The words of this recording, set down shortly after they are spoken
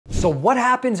So what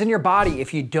happens in your body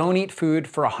if you don't eat food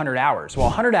for 100 hours? Well,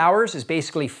 100 hours is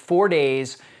basically 4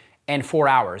 days and 4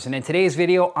 hours. And in today's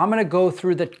video, I'm gonna go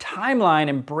through the timeline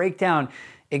and break down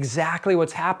exactly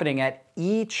what's happening at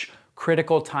each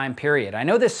critical time period. I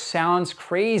know this sounds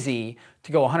crazy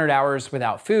to go 100 hours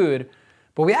without food,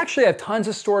 but we actually have tons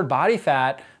of stored body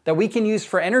fat that we can use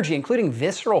for energy, including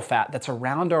visceral fat that's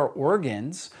around our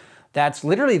organs. That's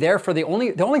literally there for the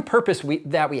only purpose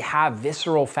that we have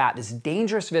visceral fat, this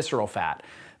dangerous visceral fat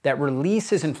that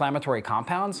releases inflammatory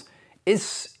compounds,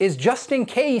 is just in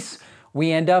case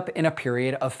we end up in a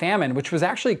period of famine, which was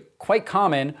actually quite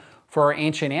common for our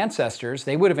ancient ancestors.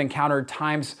 They would have encountered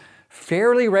times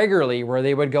fairly regularly where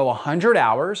they would go 100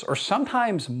 hours or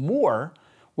sometimes more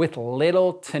with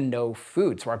little to no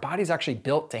food. So our body's actually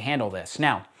built to handle this.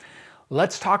 Now,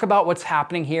 let's talk about what's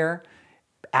happening here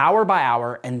hour by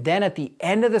hour, and then at the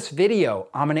end of this video,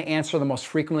 I'm gonna answer the most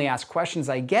frequently asked questions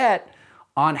I get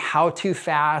on how to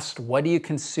fast, what do you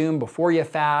consume before you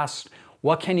fast,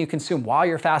 what can you consume while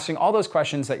you're fasting, all those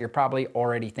questions that you're probably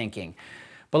already thinking.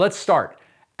 But let's start.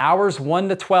 Hours 1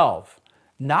 to 12.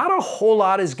 Not a whole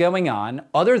lot is going on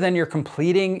other than you're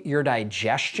completing your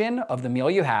digestion of the meal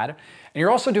you had, and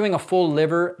you're also doing a full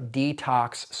liver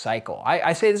detox cycle.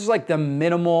 I say this is like the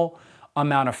minimal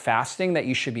amount of fasting that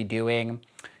you should be doing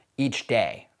each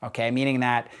day, okay? Meaning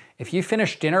that if you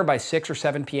finish dinner by 6 or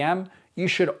 7 p.m., you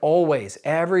should always,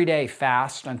 every day,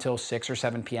 fast until 6 or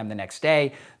 7 p.m. the next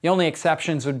day. The only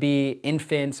exceptions would be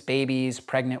infants, babies,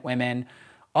 pregnant women.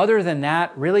 Other than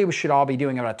that, really we should all be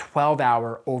doing about a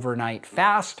 12-hour overnight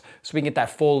fast so we can get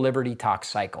that full liver detox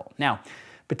cycle. Now,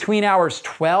 between hours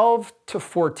 12 to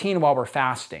 14 while we're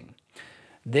fasting,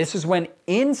 this is when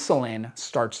insulin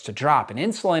starts to drop, and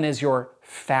insulin is your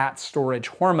fat storage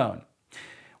hormone.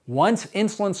 Once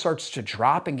insulin starts to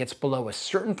drop and gets below a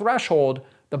certain threshold,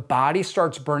 the body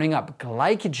starts burning up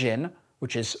glycogen,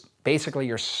 which is basically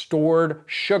your stored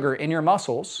sugar in your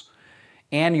muscles,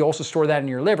 and you also store that in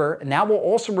your liver, and that will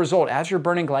also result, as you're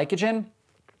burning glycogen,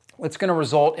 it's gonna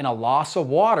result in a loss of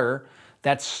water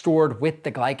that's stored with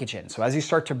the glycogen. So as you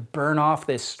start to burn off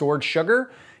this stored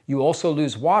sugar, you also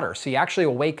lose water. So you actually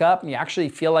will wake up and you actually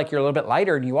feel like you're a little bit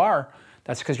lighter, and you are.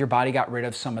 That's because your body got rid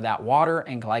of some of that water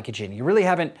and glycogen. You really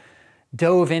haven't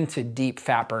dove into deep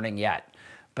fat burning yet.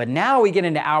 But now we get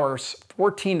into hours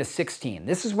 14 to 16.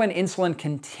 This is when insulin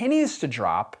continues to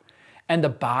drop and the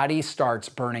body starts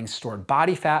burning stored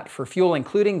body fat for fuel,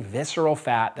 including visceral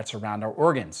fat that's around our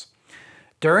organs.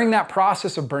 During that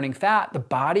process of burning fat, the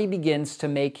body begins to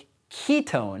make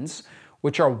ketones,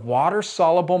 which are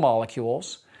water-soluble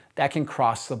molecules that can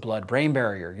cross the blood-brain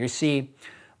barrier. You see,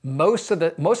 most of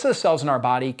the cells in our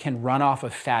body can run off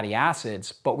of fatty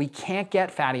acids, but we can't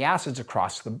get fatty acids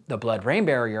across the blood-brain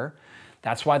barrier.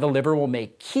 That's why the liver will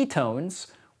make ketones,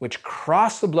 which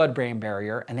cross the blood-brain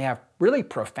barrier, and they have really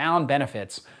profound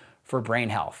benefits for brain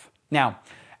health. Now,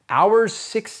 hours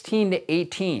 16 to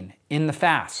 18 in the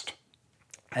fast.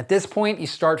 At this point, you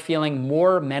start feeling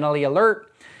more mentally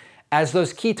alert. As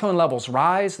those ketone levels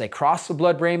rise, they cross the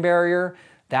blood-brain barrier.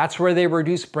 That's where they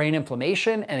reduce brain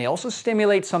inflammation, and they also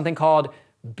stimulate something called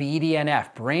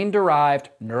BDNF, brain-derived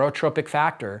neurotrophic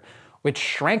factor, which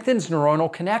strengthens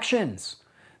neuronal connections.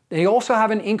 They also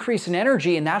have an increase in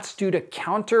energy, and that's due to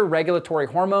counter-regulatory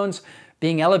hormones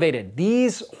being elevated.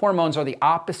 These hormones are the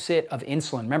opposite of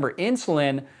insulin. Remember,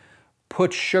 insulin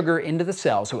puts sugar into the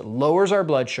cell, so it lowers our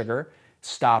blood sugar,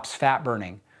 stops fat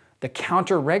burning. The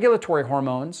counter-regulatory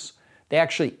hormones, they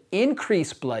actually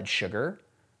increase blood sugar,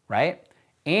 right?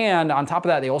 And on top of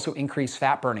that, they also increase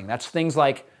fat burning. That's things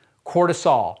like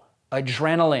cortisol,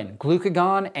 adrenaline,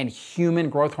 glucagon, and human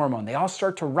growth hormone. They all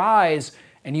start to rise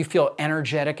and you feel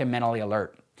energetic and mentally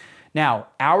alert. Now,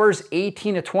 hours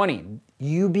 18 to 20,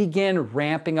 you begin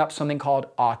ramping up something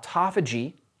called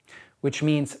autophagy, which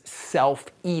means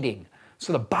self-eating.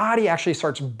 So the body actually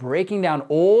starts breaking down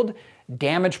old,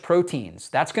 damaged proteins.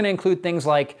 That's gonna include things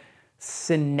like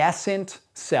senescent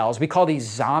cells. We call these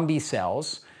zombie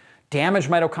cells, damaged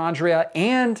mitochondria,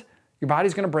 and your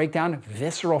body's gonna break down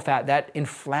visceral fat, that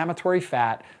inflammatory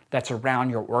fat that's around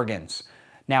your organs.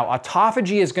 Now,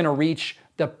 autophagy is gonna reach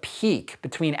the peak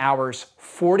between hours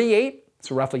 48,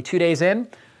 so roughly 2 days in,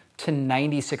 to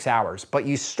 96 hours. But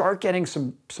you start getting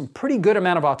some pretty good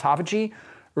amount of autophagy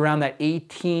around that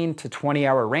 18 to 20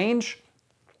 hour range,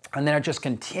 and then it just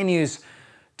continues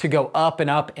to go up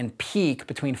and peak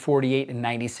between 48 and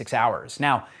 96 hours.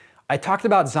 Now, I talked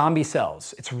about zombie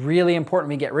cells. It's really important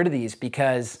we get rid of these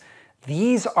because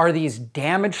these are these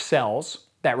damaged cells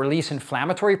that release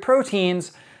inflammatory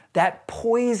proteins that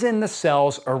poison the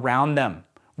cells around them.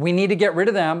 We need to get rid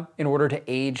of them in order to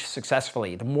age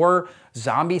successfully. The more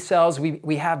zombie cells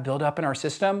we have built up in our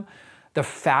system, the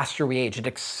faster we age. It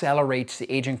accelerates the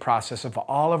aging process of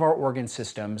all of our organ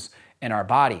systems in our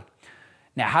body.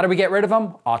 Now, how do we get rid of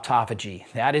them? Autophagy.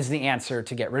 That is the answer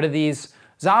to get rid of these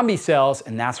zombie cells,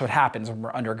 and that's what happens when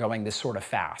we're undergoing this sort of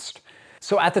fast.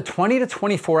 So at the 20 to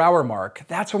 24 hour mark,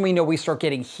 that's when we know we start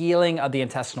getting healing of the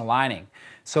intestinal lining.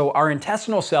 So our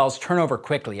intestinal cells turn over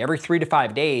quickly. Every 3 to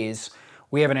 5 days,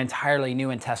 we have an entirely new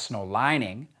intestinal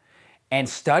lining. And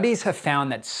studies have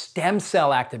found that stem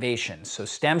cell activation, so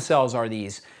stem cells are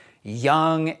these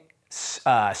young,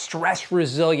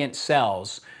 stress-resilient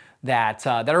cells that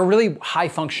are really high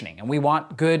functioning, and we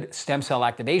want good stem cell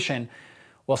activation.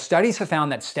 Well, studies have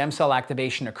found that stem cell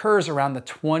activation occurs around the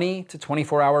 20 to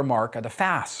 24 hour mark of the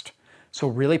fast. So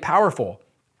really powerful.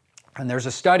 And there's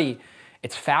a study,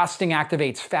 it's fasting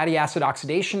activates fatty acid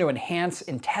oxidation to enhance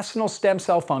intestinal stem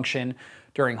cell function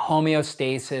during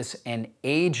homeostasis and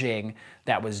aging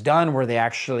that was done, where they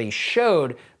actually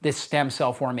showed this stem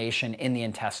cell formation in the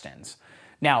intestines.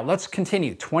 Now let's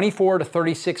continue, 24 to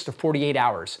 36 to 48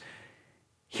 hours.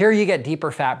 Here you get deeper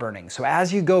fat burning. So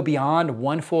as you go beyond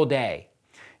one full day,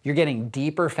 you're getting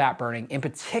deeper fat burning. In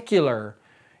particular,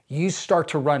 you start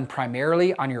to run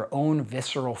primarily on your own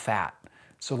visceral fat.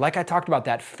 So like I talked about,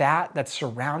 that fat that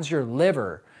surrounds your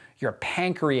liver, your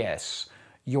pancreas,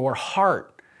 your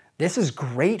heart, this is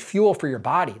great fuel for your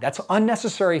body. That's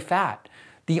unnecessary fat.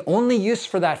 The only use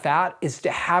for that fat is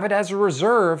to have it as a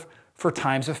reserve for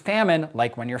times of famine,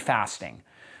 like when you're fasting.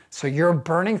 So you're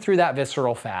burning through that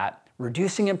visceral fat,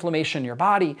 reducing inflammation in your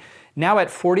body. Now at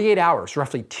 48 hours,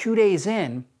 roughly 2 days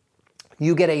in,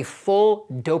 you get a full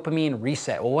dopamine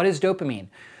reset. Well, what is dopamine?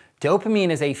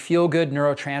 Dopamine is a feel-good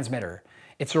neurotransmitter.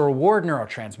 It's a reward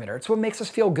neurotransmitter. It's what makes us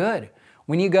feel good.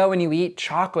 When you go and you eat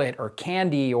chocolate or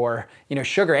candy or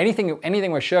sugar,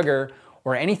 anything with sugar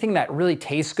or anything that really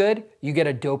tastes good, you get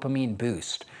a dopamine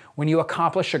boost. When you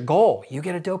accomplish a goal, you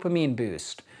get a dopamine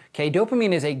boost. Okay,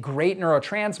 dopamine is a great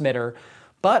neurotransmitter,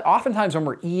 but oftentimes when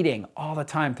we're eating all the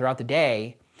time throughout the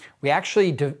day, we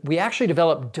actually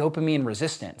develop dopamine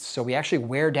resistance. So we actually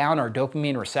wear down our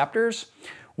dopamine receptors.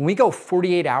 When we go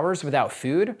 48 hours without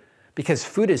food, because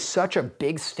food is such a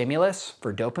big stimulus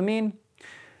for dopamine,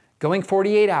 going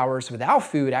 48 hours without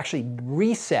food actually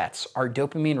resets our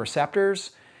dopamine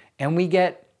receptors, and we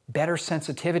get better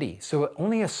sensitivity. So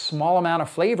only a small amount of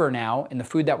flavor now in the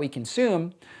food that we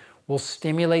consume will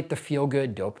stimulate the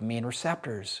feel-good dopamine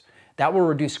receptors. That will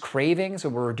reduce cravings,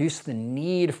 it will reduce the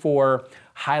need for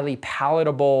highly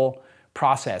palatable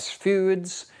processed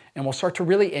foods, and we'll start to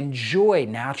really enjoy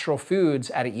natural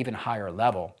foods at an even higher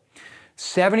level.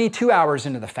 72 hours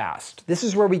into the fast, this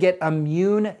is where we get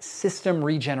immune system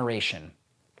regeneration.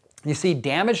 You see,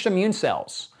 damaged immune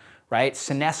cells, right?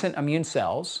 Senescent immune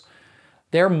cells,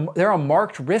 they're a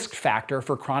marked risk factor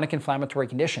for chronic inflammatory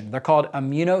condition. They're called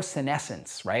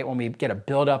immunosenescence, right? When we get a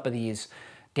buildup of these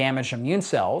damaged immune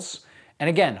cells. And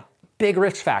again, big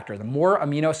risk factor. The more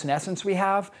immunosenescence we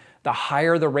have, the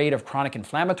higher the rate of chronic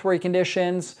inflammatory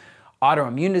conditions,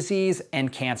 autoimmune disease,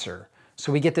 and cancer.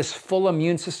 So we get this full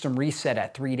immune system reset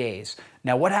at 3 days.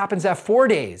 Now what happens at 4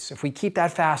 days? If we keep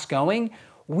that fast going,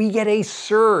 we get a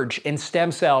surge in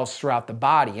stem cells throughout the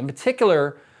body. In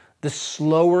particular, the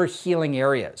slower healing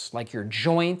areas, like your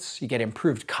joints, you get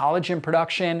improved collagen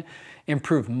production,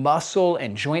 improved muscle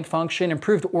and joint function,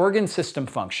 improved organ system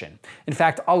function. In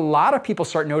fact, a lot of people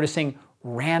start noticing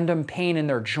random pain in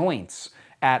their joints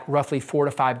at roughly 4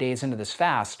 to 5 days into this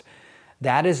fast.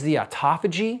 That is the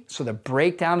autophagy, so the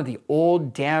breakdown of the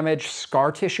old damaged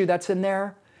scar tissue that's in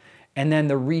there, and then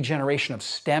the regeneration of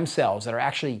stem cells that are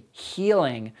actually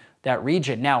healing that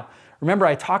region. Now, remember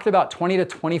I talked about 20 to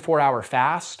 24 hour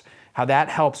fast, how that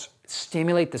helps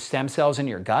stimulate the stem cells in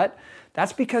your gut.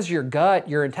 That's because your gut,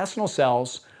 your intestinal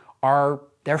cells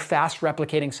they're fast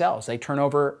replicating cells. They turn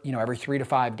over, every 3 to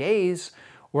 5 days,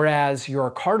 whereas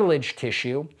your cartilage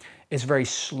tissue is very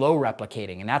slow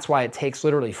replicating. And that's why it takes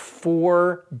literally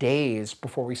 4 days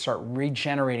before we start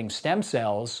regenerating stem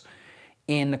cells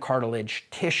in the cartilage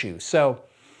tissue. So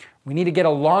we need to get a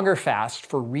longer fast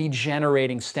for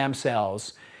regenerating stem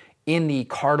cells in the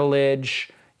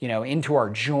cartilage, into our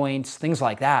joints, things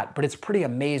like that. But it's pretty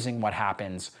amazing what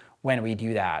happens when we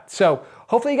do that. So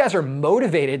hopefully you guys are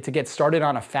motivated to get started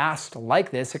on a fast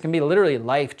like this. It can be literally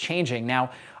life-changing.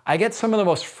 Now, I get some of the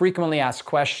most frequently asked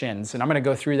questions, and I'm gonna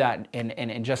go through that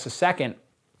in just a second.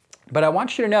 But I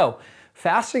want you to know,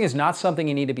 fasting is not something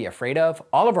you need to be afraid of.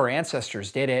 All of our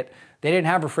ancestors did it. They didn't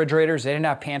have refrigerators, they didn't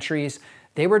have pantries.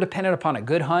 They were dependent upon a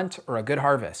good hunt or a good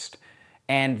harvest.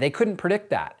 And they couldn't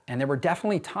predict that. And there were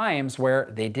definitely times where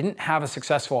they didn't have a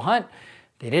successful hunt.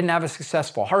 they didn't have a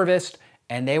successful harvest,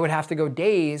 and they would have to go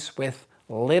days with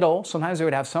little. Sometimes they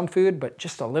would have some food, but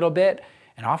just a little bit.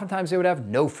 And oftentimes they would have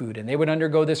no food, and they would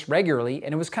undergo this regularly.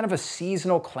 And it was kind of a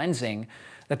seasonal cleansing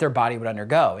that their body would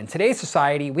undergo. In today's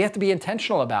society, we have to be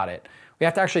intentional about it. We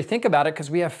have to actually think about it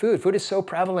because we have food. Food is so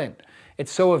prevalent.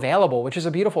 It's so available, which is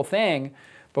a beautiful thing.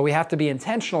 But we have to be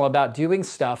intentional about doing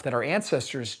stuff that our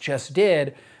ancestors just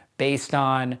did based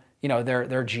on, you know,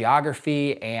 their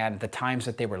geography and the times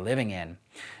that they were living in.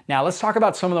 Now, let's talk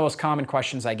about some of the most common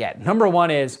questions I get. Number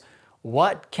one is,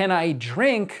 what can I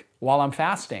drink while I'm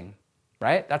fasting?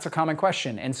 Right? That's a common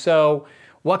question. And so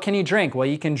what can you drink? Well,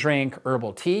 you can drink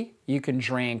herbal tea, you can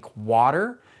drink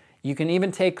water, you can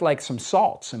even take like some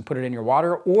salts and put it in your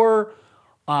water, or,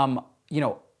 you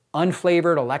know,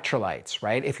 unflavored electrolytes,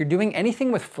 right? If you're doing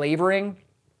anything with flavoring,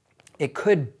 it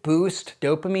could boost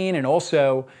dopamine and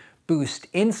also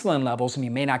boost insulin levels, and you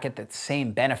may not get the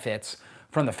same benefits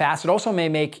from the fast. It also may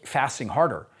make fasting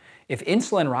harder. If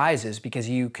insulin rises because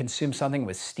you consume something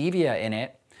with stevia in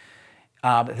it,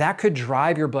 that could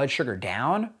drive your blood sugar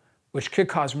down, which could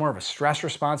cause more of a stress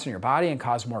response in your body and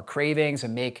cause more cravings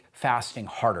and make fasting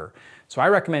harder. So I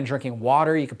recommend drinking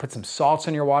water. You can put some salts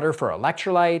in your water for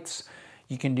electrolytes.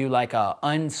 You can do like a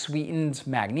unsweetened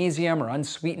magnesium or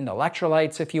unsweetened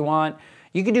electrolytes if you want.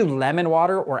 You can do lemon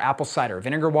water or apple cider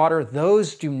vinegar water.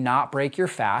 Those do not break your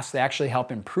fast. They actually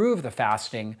help improve the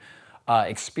fasting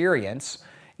experience.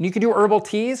 And you can do herbal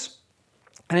teas.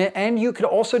 And you could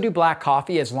also do black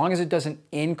coffee as long as it doesn't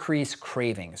increase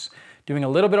cravings. Doing a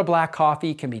little bit of black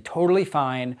coffee can be totally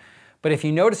fine, but if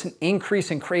you notice an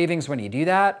increase in cravings when you do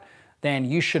that, then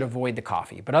you should avoid the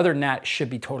coffee. But other than that, it should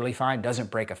be totally fine, doesn't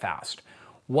break a fast.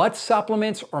 What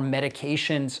supplements or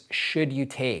medications should you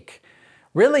take?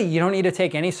 Really, you don't need to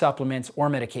take any supplements or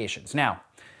medications. Now,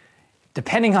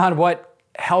 depending on what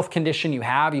health condition you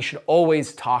have, you should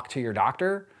always talk to your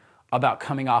doctor about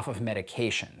coming off of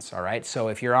medications, all right? So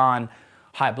if you're on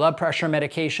high blood pressure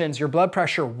medications, your blood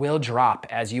pressure will drop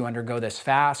as you undergo this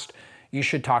fast. You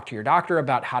should talk to your doctor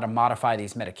about how to modify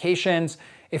these medications.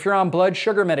 If you're on blood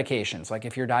sugar medications, like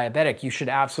if you're diabetic, you should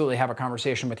absolutely have a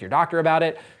conversation with your doctor about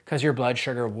it because your blood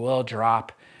sugar will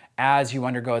drop as you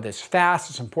undergo this fast.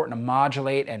 It's important to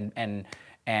modulate and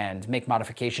make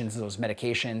modifications to those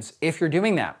medications if you're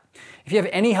doing that. If you have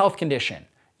any health condition,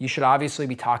 you should obviously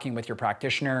be talking with your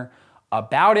practitioner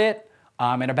about it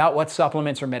and about what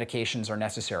supplements or medications are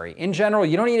necessary. In general,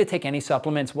 you don't need to take any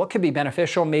supplements. What could be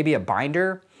beneficial? Maybe a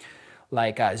binder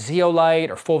like zeolite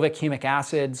or fulvic humic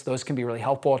acids. Those can be really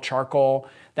helpful. Charcoal,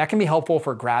 that can be helpful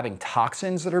for grabbing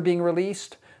toxins that are being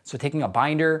released. So taking a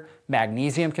binder.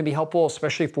 Magnesium can be helpful,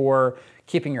 especially for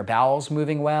keeping your bowels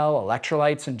moving well.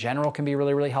 Electrolytes in general can be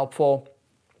really, really helpful.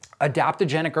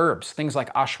 Adaptogenic herbs, things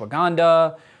like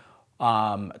ashwagandha,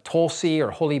 tulsi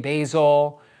or holy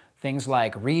basil, things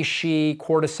like reishi,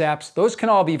 cordyceps, those can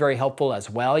all be very helpful as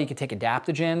well. You can take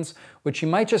adaptogens, which you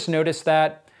might just notice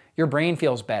that your brain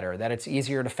feels better, that it's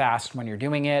easier to fast when you're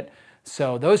doing it.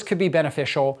 So those could be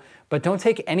beneficial, but don't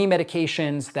take any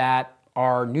medications that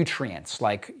are nutrients,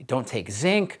 like don't take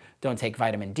zinc, don't take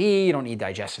vitamin D, you don't need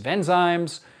digestive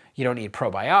enzymes, you don't need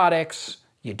probiotics,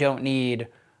 you don't need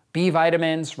B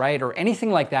vitamins, right? Or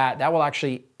anything like that, that will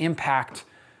actually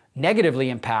negatively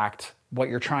impact what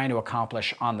you're trying to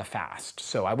accomplish on the fast.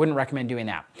 So I wouldn't recommend doing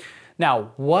that.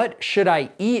 Now, what should I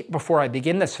eat before I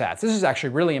begin this fast? This is actually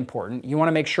really important. You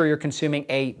wanna make sure you're consuming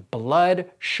a blood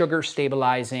sugar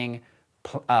stabilizing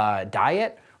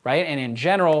diet, right? And in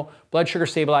general, blood sugar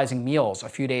stabilizing meals a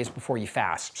few days before you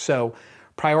fast. So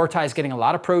prioritize getting a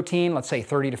lot of protein, let's say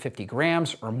 30 to 50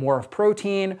 grams or more of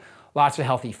protein, lots of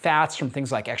healthy fats from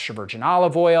things like extra virgin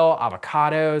olive oil,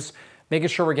 avocados, making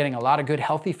sure we're getting a lot of good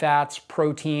healthy fats,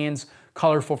 proteins,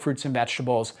 colorful fruits and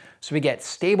vegetables, so we get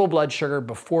stable blood sugar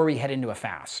before we head into a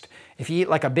fast. If you eat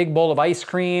like a big bowl of ice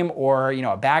cream or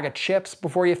a bag of chips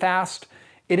before you fast,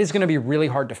 it is gonna be really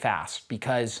hard to fast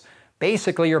because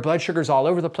basically your blood sugar's all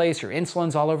over the place, your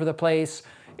insulin's all over the place.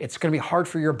 It's gonna be hard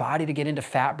for your body to get into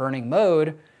fat burning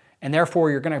mode, and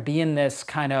therefore you're gonna be in this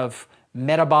kind of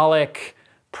metabolic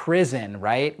prison,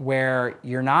 right? Where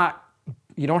you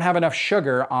don't have enough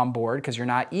sugar on board because you're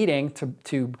not eating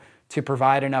to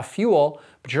provide enough fuel,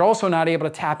 but you're also not able to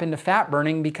tap into fat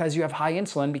burning because you have high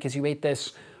insulin because you ate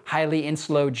this highly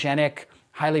insulogenic,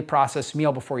 highly processed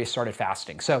meal before you started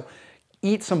fasting. So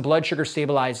eat some blood sugar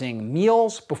stabilizing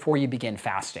meals before you begin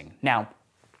fasting. Now,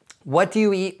 what do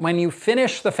you eat when you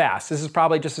finish the fast? This is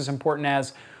probably just as important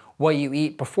as what you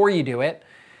eat before you do it.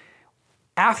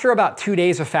 After about 2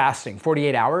 days of fasting,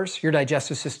 48 hours, your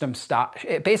digestive system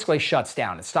basically shuts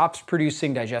down. It stops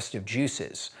producing digestive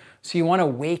juices. So you want to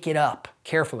wake it up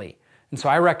carefully. And so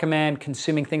I recommend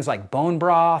consuming things like bone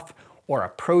broth or a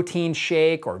protein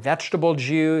shake or vegetable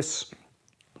juice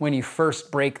when you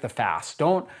first break the fast.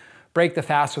 Don't break the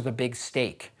fast with a big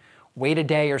steak. Wait a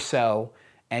day or so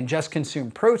and just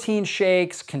consume protein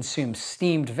shakes, consume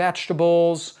steamed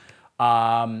vegetables.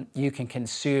 You can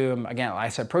consume, again, I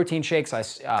said protein shakes,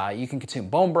 you can consume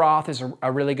bone broth is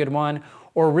a really good one,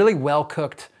 or really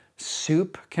well-cooked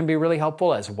soup can be really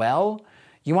helpful as well.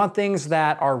 You want things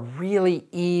that are really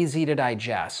easy to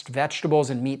digest,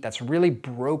 vegetables and meat that's really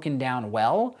broken down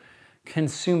well.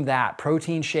 Consume that.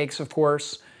 Protein shakes, of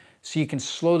course, so you can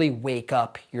slowly wake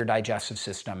up your digestive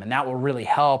system, and that will really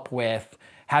help with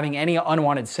having any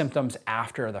unwanted symptoms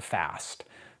after the fast.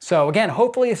 So again,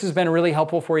 hopefully this has been really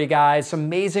helpful for you guys. It's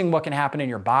amazing what can happen in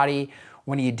your body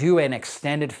when you do an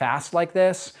extended fast like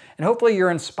this, and hopefully you're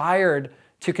inspired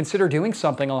to consider doing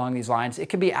something along these lines. It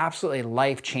can be absolutely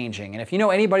life-changing. And if you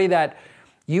know anybody that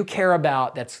you care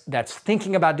about that's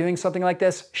thinking about doing something like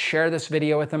this, share this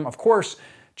video with them. Of course,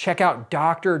 check out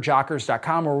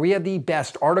drjockers.com, where we have the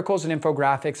best articles and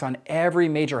infographics on every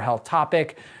major health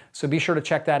topic. So be sure to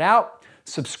check that out.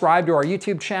 Subscribe to our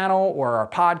YouTube channel or our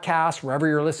podcast, wherever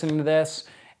you're listening to this,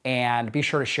 and be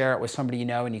sure to share it with somebody you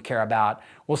know and you care about.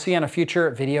 We'll see you on a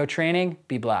future video training.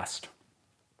 Be blessed.